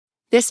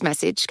This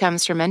message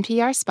comes from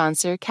NPR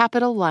sponsor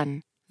Capital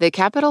One. The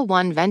Capital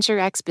One Venture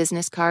X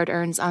business card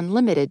earns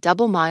unlimited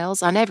double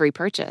miles on every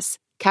purchase.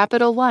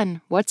 Capital One,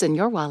 what's in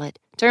your wallet?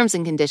 Terms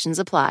and conditions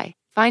apply.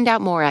 Find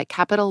out more at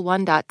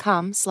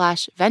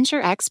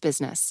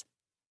CapitalOne.com/VentureXBusiness.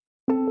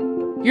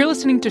 You're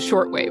listening to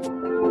Shortwave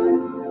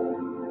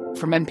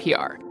from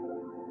NPR.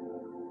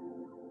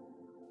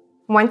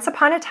 Once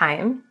upon a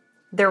time,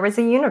 there was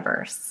a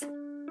universe.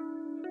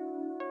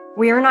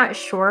 We are not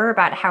sure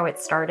about how it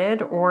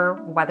started or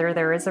whether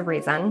there is a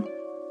reason.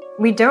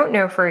 We don't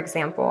know, for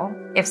example,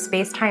 if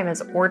space-time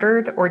is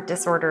ordered or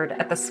disordered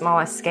at the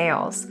smallest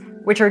scales,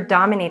 which are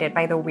dominated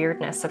by the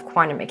weirdness of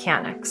quantum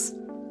mechanics.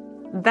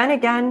 Then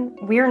again,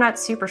 we are not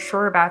super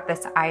sure about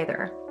this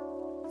either.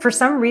 For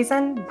some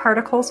reason,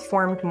 particles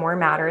formed more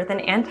matter than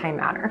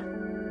antimatter.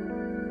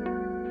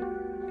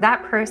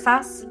 That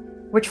process,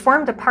 which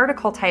formed a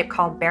particle type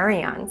called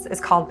baryons, is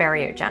called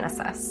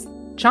baryogenesis.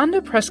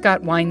 Chanda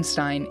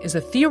Prescott-Weinstein is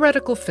a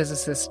theoretical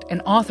physicist and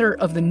author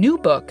of the new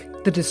book,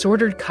 The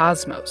Disordered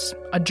Cosmos,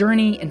 a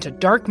journey into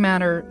dark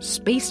matter,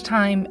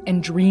 space-time,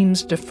 and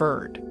dreams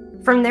deferred.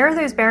 From there,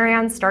 those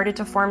baryons started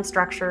to form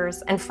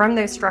structures, and from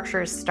those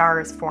structures,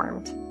 stars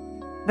formed.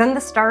 Then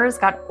the stars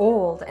got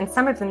old, and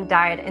some of them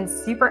died in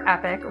super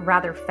epic,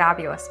 rather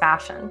fabulous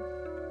fashion.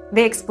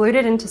 They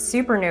exploded into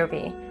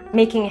supernovae,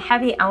 making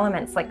heavy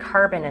elements like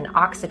carbon and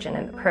oxygen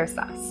in the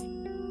process.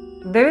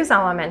 Those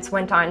elements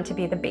went on to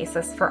be the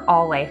basis for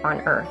all life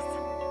on Earth.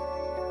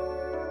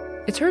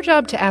 It's her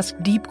job to ask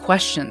deep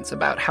questions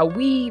about how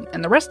we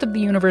and the rest of the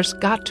universe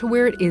got to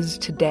where it is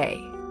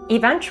today.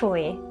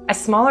 Eventually, a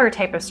smaller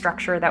type of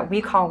structure that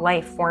we call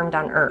life formed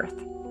on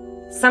Earth.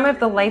 Some of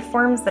the life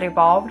forms that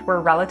evolved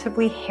were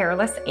relatively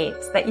hairless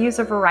apes that use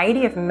a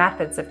variety of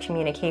methods of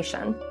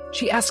communication.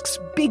 She asks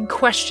big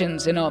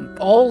questions in an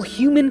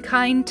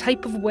all-humankind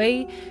type of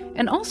way,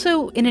 and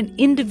also in an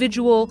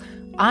individual,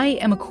 I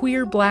am a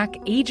queer, black,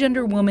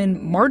 agender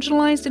woman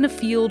marginalized in a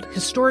field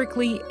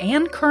historically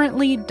and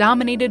currently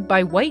dominated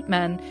by white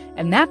men,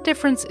 and that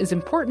difference is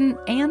important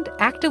and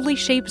actively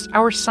shapes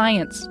our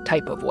science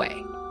type of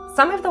way.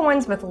 Some of the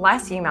ones with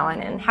less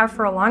eumelanin have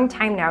for a long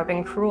time now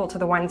been cruel to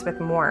the ones with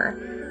more,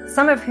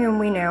 some of whom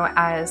we know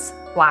as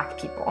black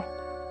people.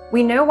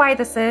 We know why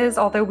this is,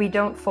 although we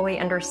don't fully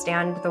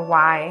understand the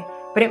why,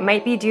 but it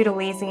might be due to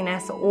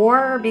laziness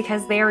or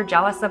because they are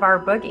jealous of our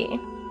boogie.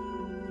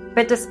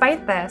 But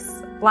despite this,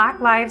 black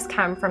lives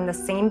come from the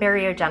same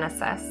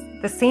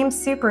baryogenesis, the same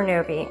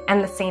supernovae,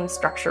 and the same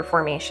structure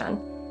formation.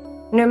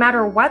 No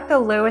matter what the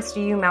lowest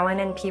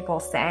eumelanin people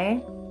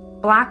say,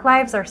 black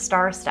lives are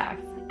star stuff,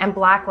 and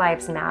black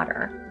lives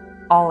matter.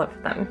 All of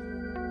them.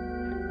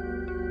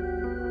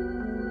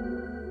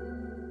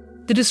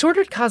 The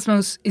Disordered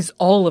Cosmos is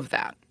all of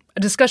that. A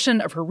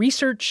discussion of her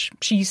research.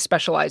 She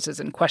specializes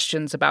in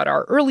questions about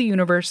our early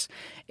universe,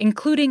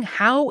 including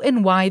how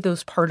and why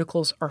those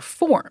particles are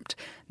formed,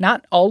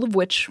 not all of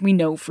which we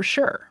know for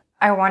sure.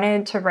 I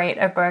wanted to write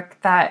a book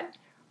that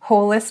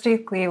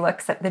holistically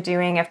looks at the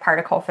doing of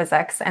particle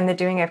physics and the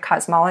doing of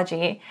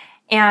cosmology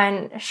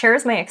and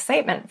shares my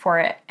excitement for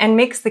it and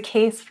makes the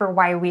case for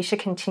why we should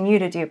continue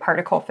to do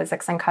particle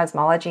physics and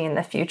cosmology in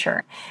the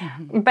future.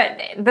 Mm-hmm. But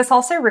this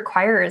also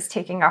requires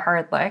taking a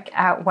hard look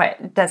at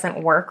what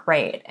doesn't work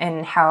right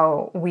and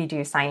how we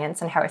do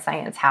science and how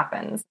science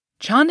happens.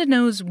 Chanda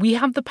knows we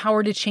have the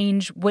power to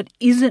change what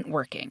isn't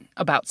working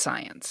about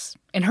science.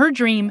 In her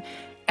dream,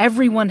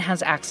 everyone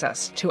has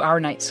access to our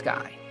night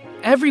sky.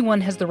 Everyone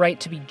has the right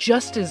to be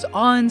just as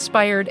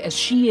awe-inspired as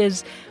she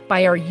is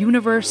by our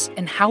universe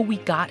and how we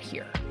got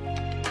here.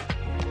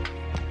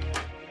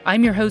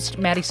 I'm your host,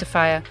 Maddie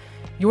Sofia.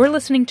 You're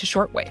listening to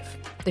Shortwave,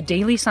 the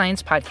daily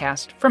science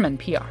podcast from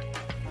NPR.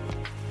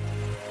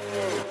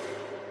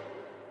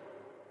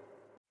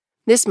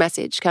 This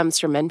message comes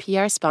from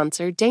NPR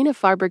sponsor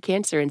Dana-Farber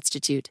Cancer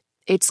Institute.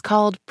 It's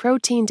called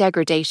protein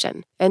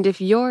degradation, and if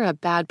you're a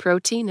bad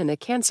protein in a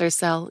cancer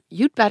cell,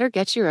 you'd better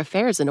get your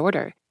affairs in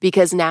order.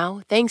 Because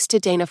now, thanks to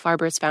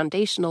Dana-Farber's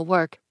foundational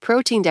work,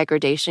 protein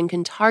degradation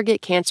can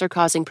target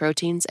cancer-causing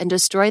proteins and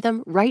destroy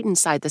them right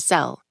inside the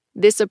cell.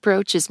 This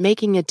approach is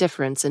making a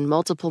difference in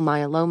multiple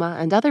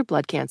myeloma and other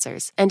blood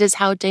cancers, and is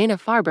how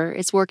Dana-Farber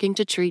is working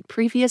to treat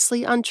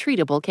previously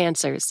untreatable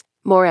cancers.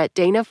 More at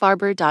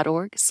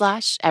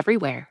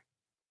danafarber.org/everywhere.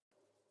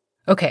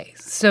 Okay,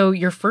 so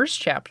your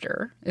first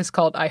chapter is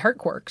called I Heart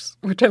Quarks,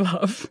 which I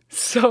love.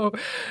 So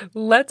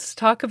let's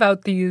talk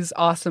about these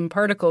awesome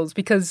particles,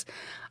 because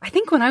I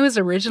think when I was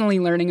originally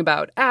learning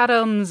about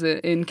atoms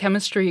in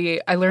chemistry,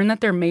 I learned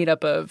that they're made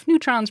up of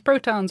neutrons,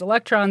 protons,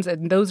 electrons,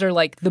 and those are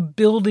like the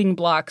building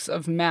blocks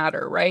of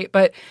matter, right?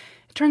 But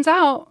it turns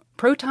out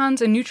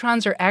protons and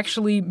neutrons are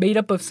actually made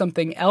up of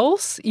something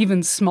else,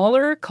 even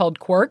smaller, called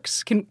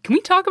quarks. Can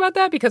we talk about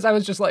that? Because I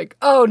was just like,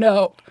 oh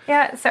no.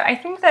 Yeah, so I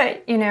think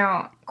that,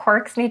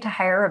 quarks need to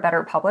hire a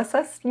better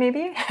publicist,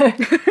 maybe.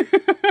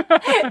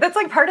 That's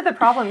like part of the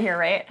problem here,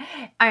 right?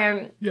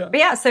 But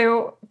yeah,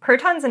 so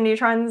protons and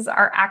neutrons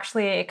are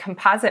actually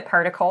composite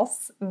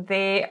particles.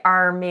 They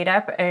are made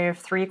up of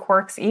 3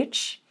 quarks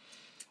each.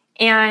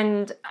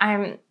 And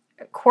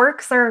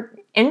quarks are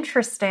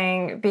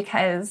interesting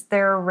because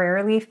they're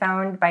rarely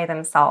found by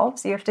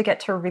themselves. You have to get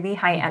to really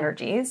high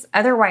energies.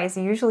 Otherwise,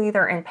 usually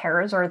they're in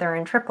pairs or they're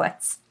in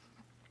triplets.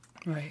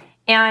 Right.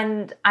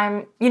 And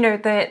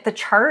the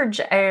charge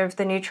of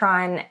the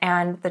neutron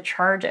and the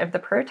charge of the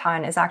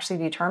proton is actually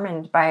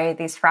determined by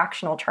these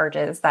fractional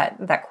charges that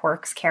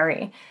quarks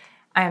carry.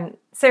 I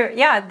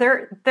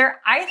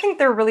think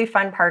they're really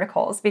fun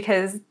particles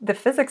because the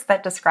physics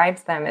that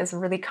describes them is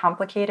really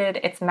complicated.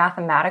 It's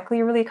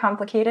mathematically really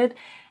complicated.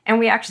 And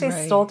we actually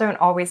still don't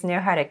always know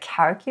how to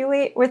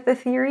calculate with the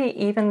theory,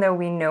 even though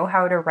we know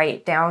how to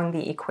write down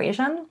the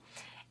equation.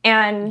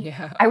 And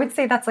I would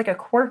say that's like a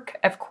quirk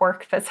of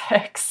quark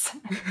physics.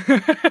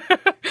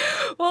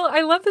 Well,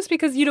 I love this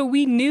because,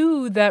 we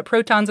knew that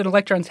protons and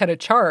electrons had a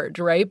charge,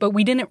 right? But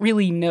we didn't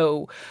really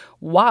know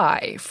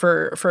why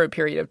for a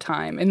period of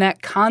time. And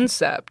that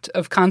concept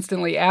of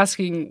constantly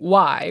asking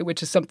why,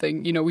 which is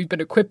something, we've been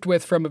equipped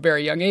with from a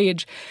very young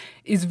age,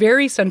 is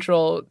very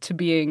central to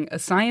being a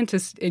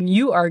scientist. And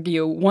you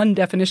argue one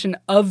definition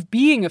of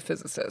being a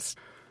physicist.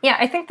 Yeah,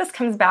 I think this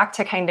comes back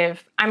to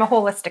I'm a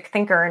holistic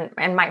thinker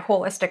and my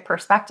holistic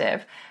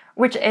perspective,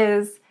 which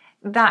is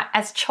that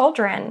as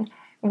children,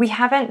 we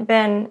haven't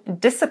been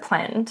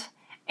disciplined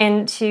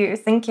into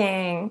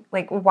thinking,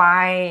 like,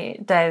 why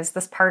does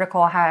this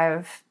particle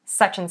have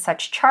such and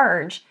such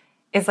charge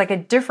is like a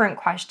different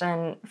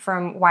question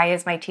from why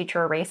is my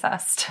teacher a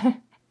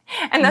racist?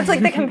 And that's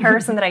like the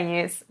comparison that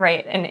I use,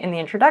 right, in the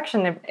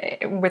introduction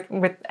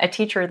with a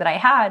teacher that I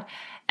had.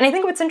 And I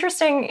think what's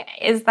interesting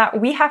is that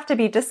we have to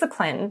be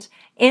disciplined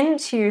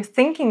into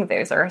thinking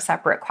those are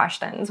separate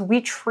questions.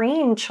 We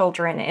train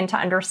children into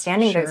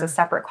understanding those as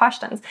separate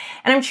questions.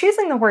 And I'm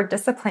choosing the word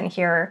discipline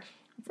here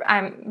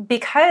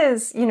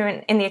because,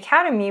 in the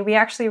academy, we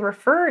actually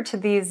refer to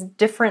these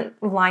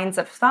different lines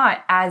of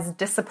thought as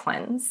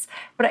disciplines.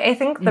 But I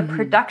think the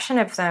production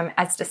of them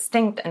as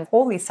distinct and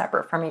wholly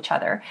separate from each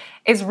other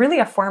is really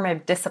a form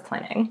of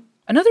disciplining.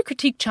 Another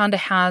critique Chanda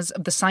has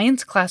of the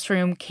science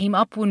classroom came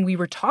up when we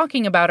were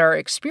talking about our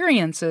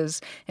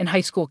experiences in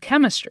high school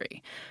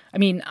chemistry. I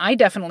mean, I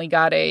definitely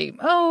got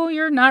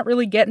you're not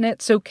really getting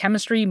it, so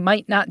chemistry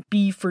might not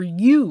be for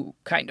you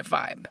kind of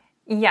vibe.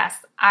 Yes,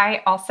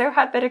 I also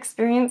had that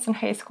experience in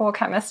high school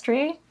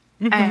chemistry.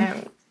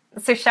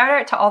 So shout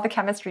out to all the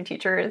chemistry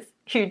teachers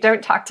who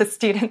don't talk to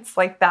students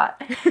like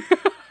that.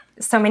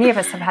 So many of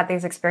us have had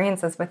these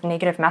experiences with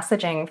negative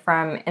messaging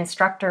from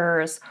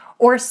instructors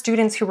or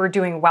students who were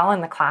doing well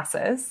in the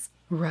classes.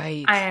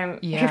 Right.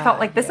 Who felt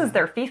like this is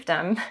their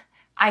fiefdom.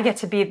 I get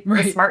to be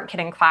the smart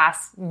kid in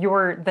class.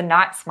 You're the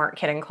not smart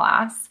kid in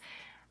class.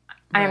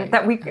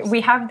 That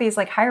we have these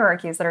like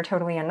hierarchies that are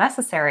totally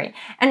unnecessary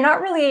and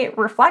not really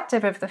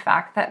reflective of the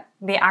fact that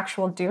the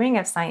actual doing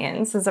of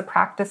science is a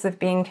practice of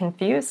being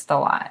confused a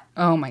lot.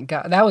 Oh my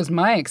God, that was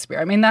my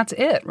experience. I mean, that's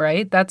it,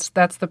 right? That's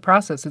the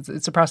process.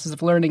 It's a process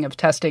of learning, of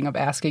testing, of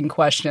asking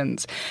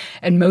questions,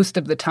 and most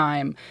of the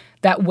time,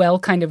 that well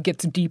kind of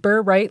gets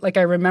deeper, right? Like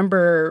I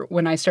remember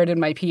when I started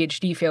my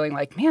PhD feeling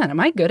like, man, am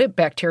I good at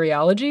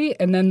bacteriology?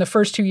 And then the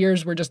first 2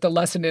 years were just a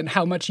lesson in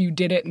how much you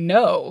didn't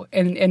know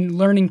and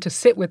learning to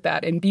sit with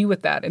that and be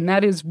with that. And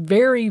that is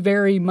very,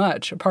 very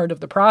much a part of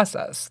the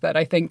process that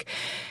I think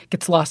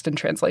gets lost in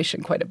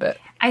translation quite a bit.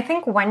 I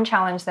think one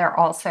challenge there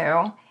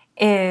also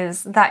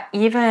is that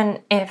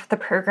even if the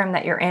program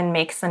that you're in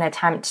makes an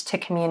attempt to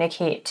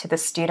communicate to the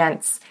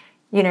students,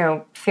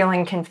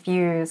 feeling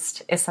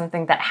confused is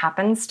something that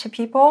happens to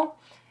people,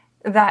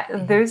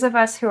 that those of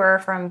us who are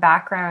from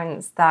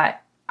backgrounds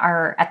that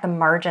are at the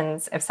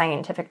margins of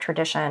scientific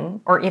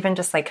tradition, or even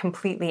just like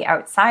completely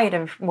outside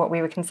of what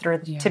we would consider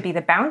to be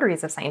the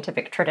boundaries of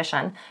scientific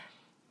tradition,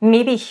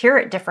 maybe hear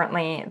it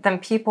differently than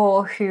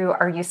people who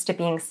are used to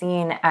being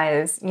seen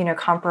as,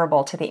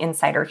 comparable to the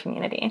insider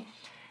community.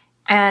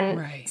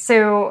 And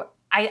so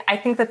I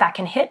think that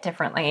can hit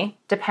differently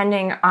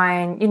depending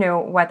on,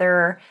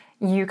 whether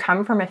you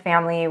come from a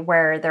family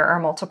where there are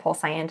multiple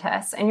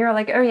scientists and you're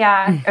like, oh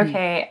yeah,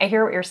 okay, I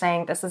hear what you're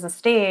saying. This is a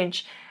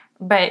stage.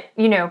 But,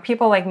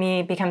 people like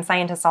me become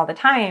scientists all the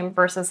time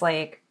versus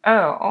like,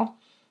 oh,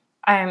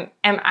 am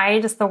I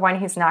just the one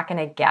who's not going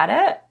to get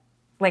it?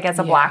 Like as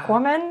a Black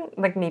woman,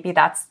 like maybe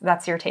that's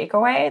your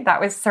takeaway. That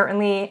was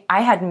certainly,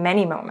 I had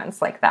many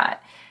moments like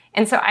that.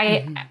 And so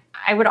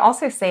I would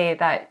also say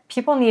that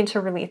people need to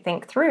really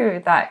think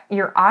through that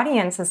your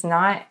audience is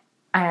not,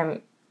 a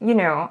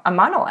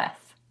monolith.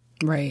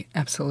 Right.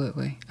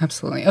 Absolutely.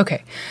 Absolutely.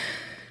 Okay.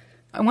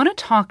 I want to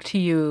talk to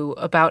you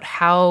about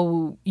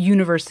how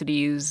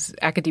universities,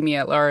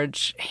 academia at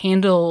large,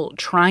 handle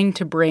trying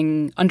to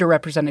bring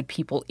underrepresented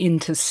people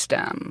into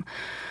STEM.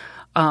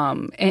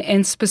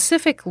 And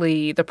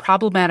specifically, the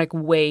problematic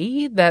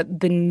way that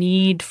the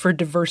need for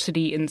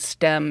diversity in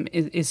STEM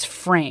is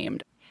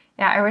framed.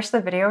 Yeah, I wish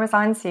the video was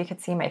on so you could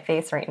see my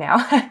face right now.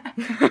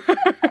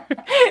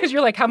 Because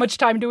you're like, how much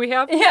time do we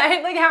have?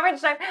 Yeah, like how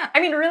much time? I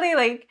mean, really,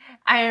 like,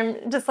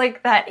 I'm just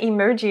like that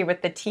emoji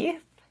with the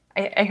teeth.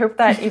 I hope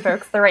that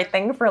evokes the right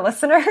thing for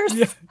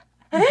listeners.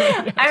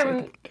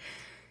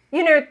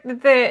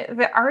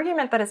 The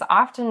argument that is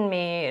often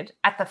made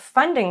at the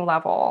funding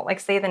level, like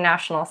say the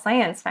National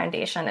Science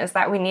Foundation, is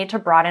that we need to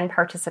broaden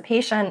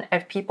participation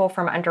of people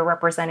from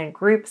underrepresented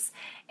groups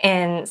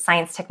in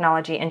science,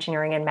 technology,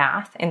 engineering, and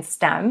math in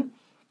STEM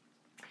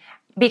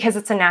because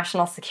it's a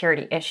national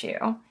security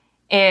issue.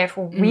 If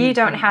we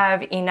don't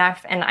have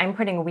enough, and I'm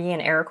putting we in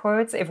air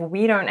quotes, if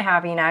we don't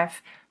have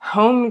enough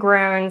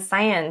homegrown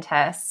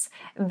scientists,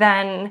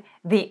 then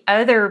the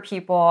other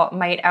people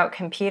might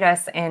outcompete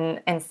us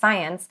in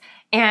science.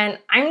 And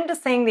I'm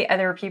just saying the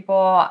other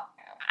people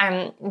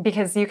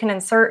because you can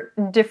insert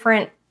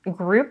different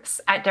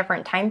groups at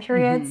different time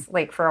periods.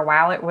 Like for a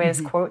while it was,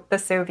 quote, the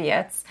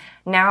Soviets.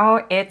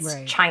 Now it's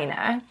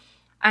China.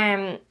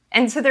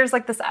 And so there's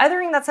like this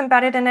othering that's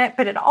embedded in it,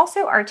 but it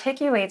also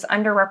articulates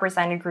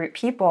underrepresented group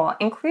people,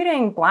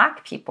 including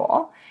Black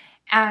people,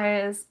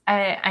 as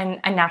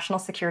a national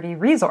security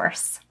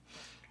resource.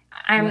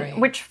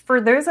 Which for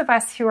those of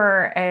us who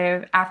are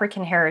of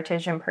African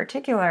heritage in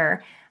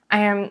particular,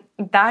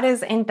 that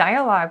is in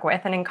dialogue with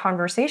and in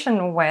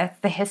conversation with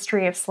the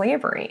history of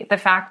slavery. The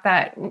fact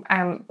that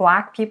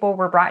Black people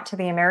were brought to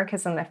the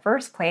Americas in the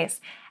first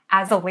place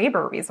as a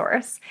labor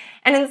resource.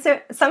 And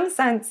in some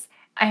sense,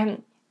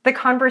 the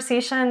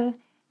conversation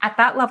at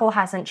that level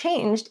hasn't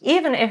changed,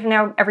 even if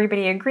now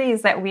everybody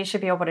agrees that we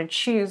should be able to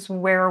choose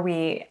where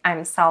we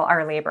sell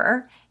our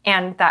labor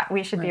and that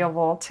we should be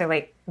able to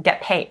like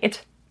get paid.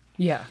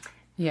 Yeah.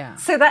 Yeah.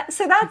 So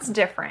that's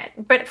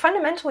different. But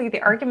fundamentally,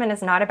 the argument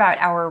is not about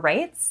our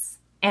rights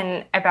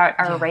and about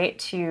our right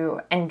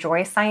to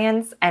enjoy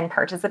science and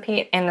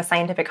participate in the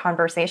scientific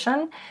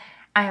conversation.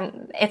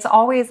 It's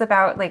always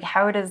about like,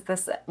 how does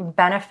this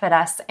benefit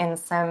us in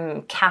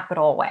some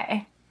capital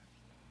way?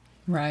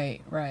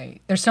 Right, right.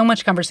 There's so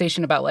much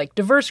conversation about like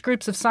diverse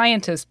groups of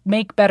scientists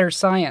make better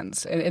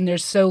science. And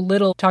there's so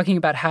little talking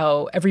about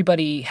how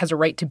everybody has a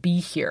right to be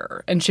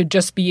here and should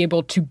just be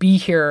able to be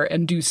here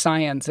and do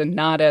science and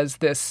not as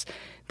this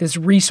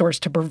resource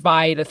to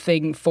provide a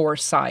thing for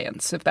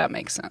science, if that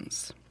makes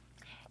sense.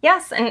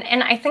 Yes.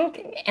 And I think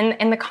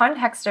in the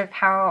context of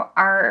how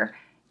our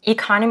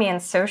economy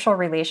and social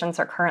relations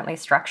are currently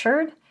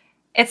structured,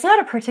 it's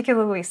not a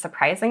particularly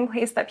surprising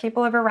place that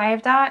people have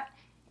arrived at.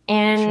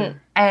 In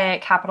a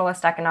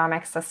capitalist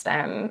economic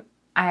system,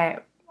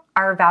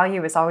 our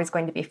value is always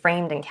going to be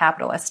framed in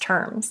capitalist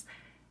terms.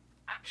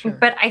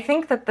 But I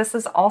think that this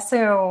is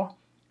also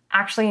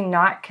actually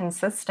not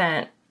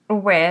consistent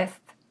with,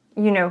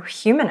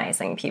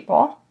 humanizing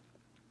people.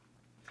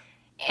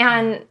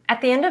 And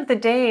at the end of the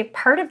day,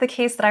 part of the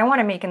case that I want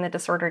to make in The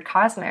Disordered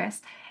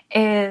Cosmos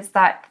is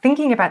that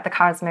thinking about the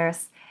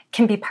cosmos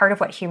can be part of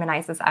what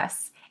humanizes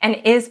us and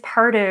is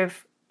part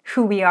of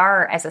who we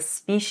are as a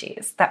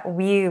species, that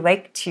we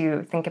like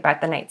to think about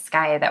the night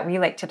sky, that we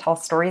like to tell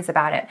stories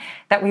about it,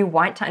 that we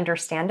want to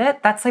understand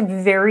it. That's a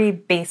very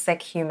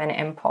basic human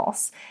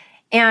impulse.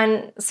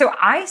 And so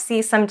I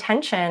see some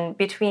tension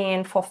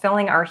between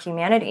fulfilling our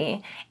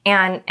humanity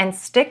and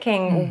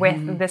sticking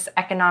with this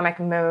economic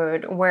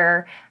mode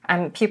where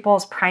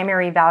people's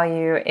primary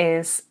value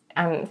is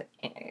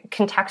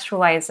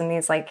contextualized in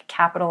these like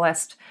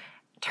capitalist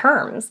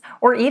terms,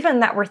 or even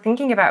that we're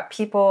thinking about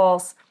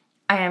people's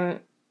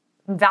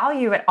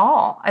value at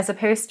all, as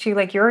opposed to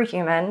like, you're a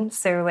human,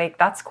 so like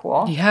that's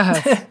cool.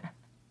 Yes.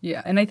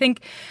 Yeah. And I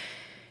think,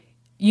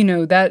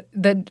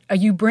 that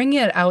you bring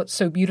it out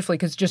so beautifully,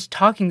 because just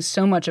talking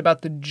so much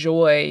about the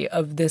joy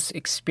of this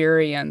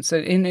experience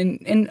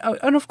and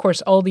of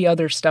course all the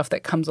other stuff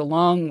that comes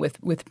along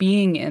with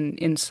being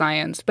in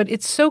science. But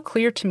it's so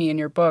clear to me in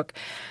your book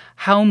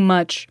how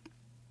much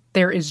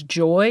there is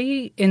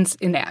joy in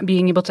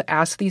being able to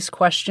ask these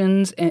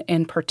questions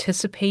and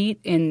participate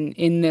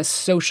in this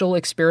social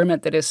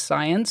experiment that is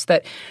science,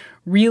 that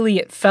really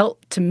it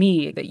felt to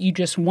me that you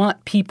just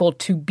want people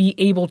to be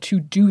able to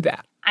do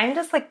that. I'm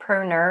just like pro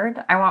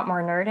nerd. I want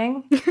more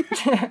nerding.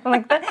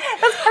 Like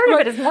that's part of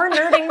it, is more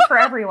nerding for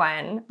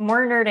everyone.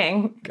 More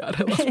nerding. God,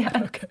 I love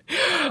that. Okay.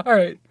 All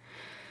right.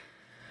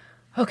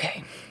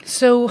 Okay.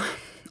 So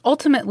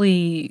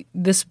ultimately,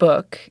 this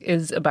book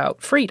is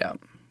about freedom.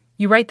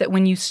 You write that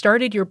when you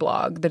started your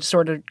blog, The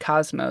Disordered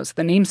Cosmos,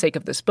 the namesake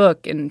of this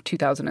book in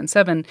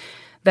 2007,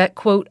 that,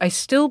 quote, I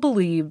still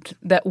believed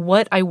that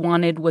what I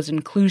wanted was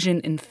inclusion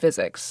in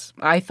physics.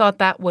 I thought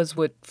that was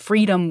what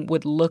freedom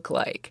would look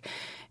like.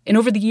 And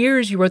over the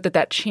years, you wrote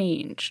that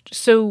changed.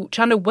 So,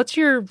 Chanda, what's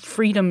your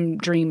freedom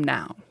dream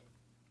now?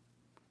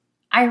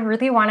 I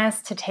really want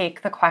us to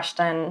take the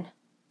question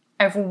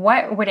of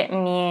what would it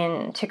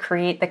mean to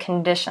create the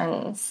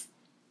conditions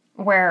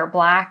where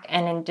Black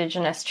and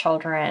Indigenous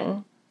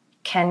children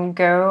can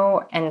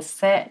go and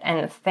sit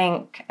and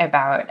think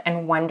about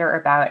and wonder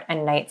about a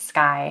night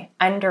sky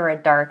under a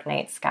dark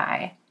night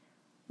sky.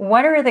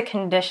 What are the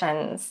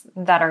conditions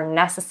that are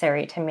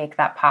necessary to make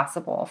that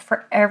possible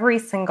for every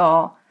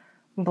single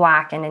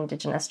Black and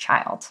Indigenous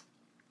child?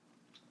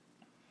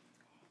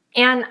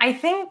 And I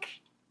think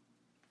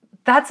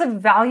that's a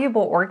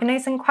valuable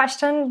organizing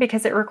question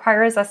because it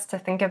requires us to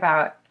think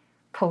about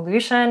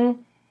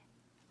pollution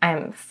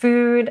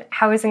food,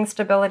 housing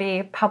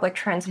stability, public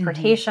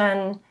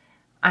transportation.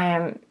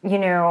 When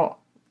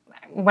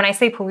I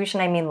say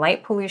pollution, I mean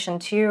light pollution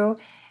too.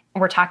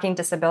 We're talking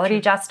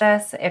disability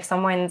justice. If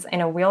someone's in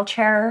a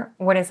wheelchair,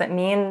 what does it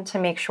mean to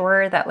make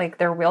sure that like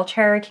their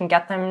wheelchair can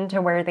get them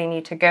to where they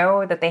need to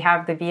go, that they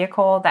have the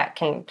vehicle that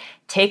can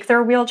take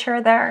their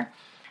wheelchair there?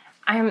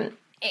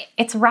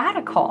 It's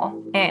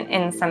radical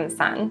in some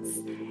sense.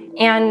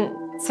 And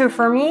so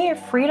for me,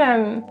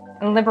 freedom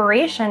and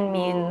liberation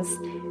means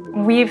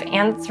we've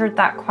answered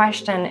that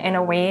question in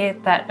a way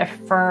that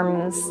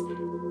affirms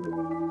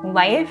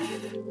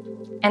life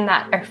and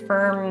that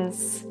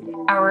affirms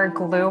our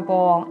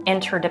global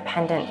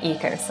interdependent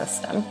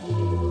ecosystem.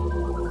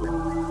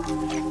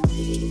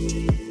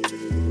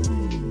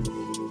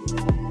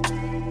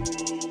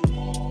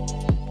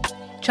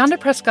 Chanda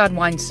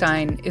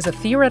Prescod-Weinstein is a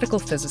theoretical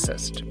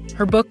physicist.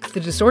 Her book, The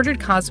Disordered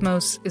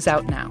Cosmos, is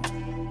out now.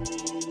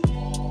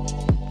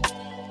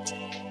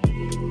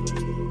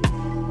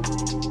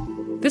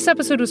 This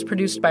episode was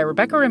produced by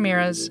Rebecca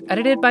Ramirez,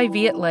 edited by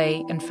Viet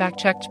Le, and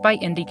fact-checked by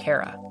Indy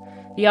Cara.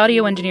 The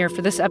audio engineer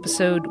for this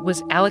episode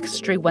was Alex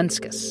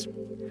Strewenskas.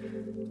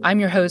 I'm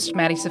your host,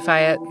 Maddie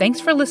Sofia.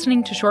 Thanks for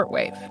listening to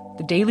Shortwave,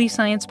 the daily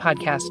science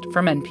podcast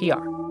from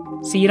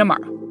NPR. See you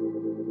tomorrow.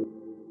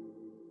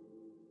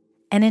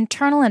 An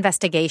internal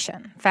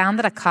investigation found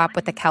that a cop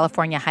with the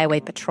California Highway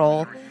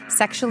Patrol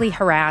sexually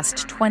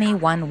harassed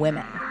 21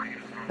 women.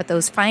 But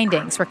those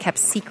findings were kept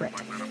secret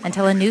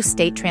until a new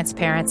state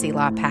transparency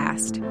law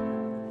passed.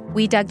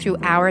 We dug through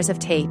hours of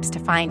tapes to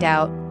find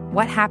out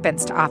what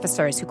happens to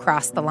officers who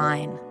cross the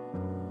line.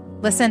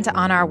 Listen to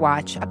On Our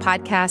Watch, a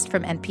podcast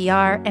from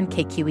NPR and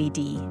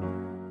KQED.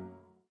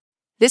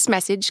 This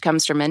message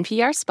comes from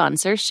NPR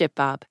sponsor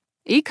ShipBob.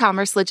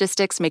 E-commerce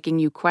logistics making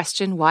you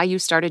question why you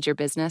started your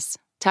business?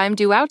 Time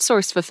to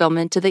outsource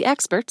fulfillment to the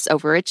experts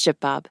over at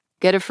ShipBob.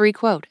 Get a free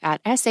quote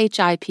at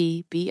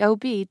shipbob.com.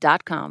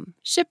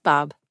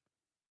 ShipBob.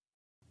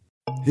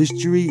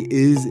 History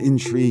is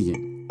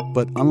intriguing,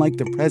 but unlike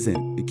the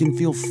present, it can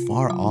feel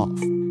far off.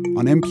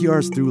 On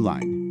NPR's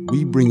Throughline,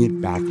 we bring it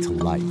back to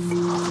life.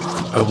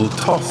 I will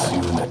toss you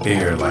in the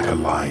air like a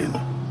lion.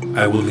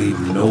 I will leave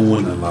no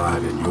one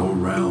alive in your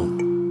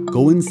realm.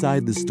 Go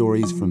inside the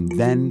stories from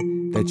then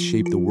that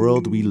shape the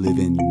world we live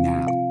in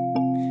now.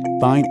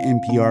 Find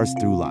NPR's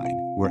Throughline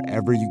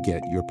wherever you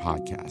get your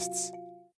podcasts.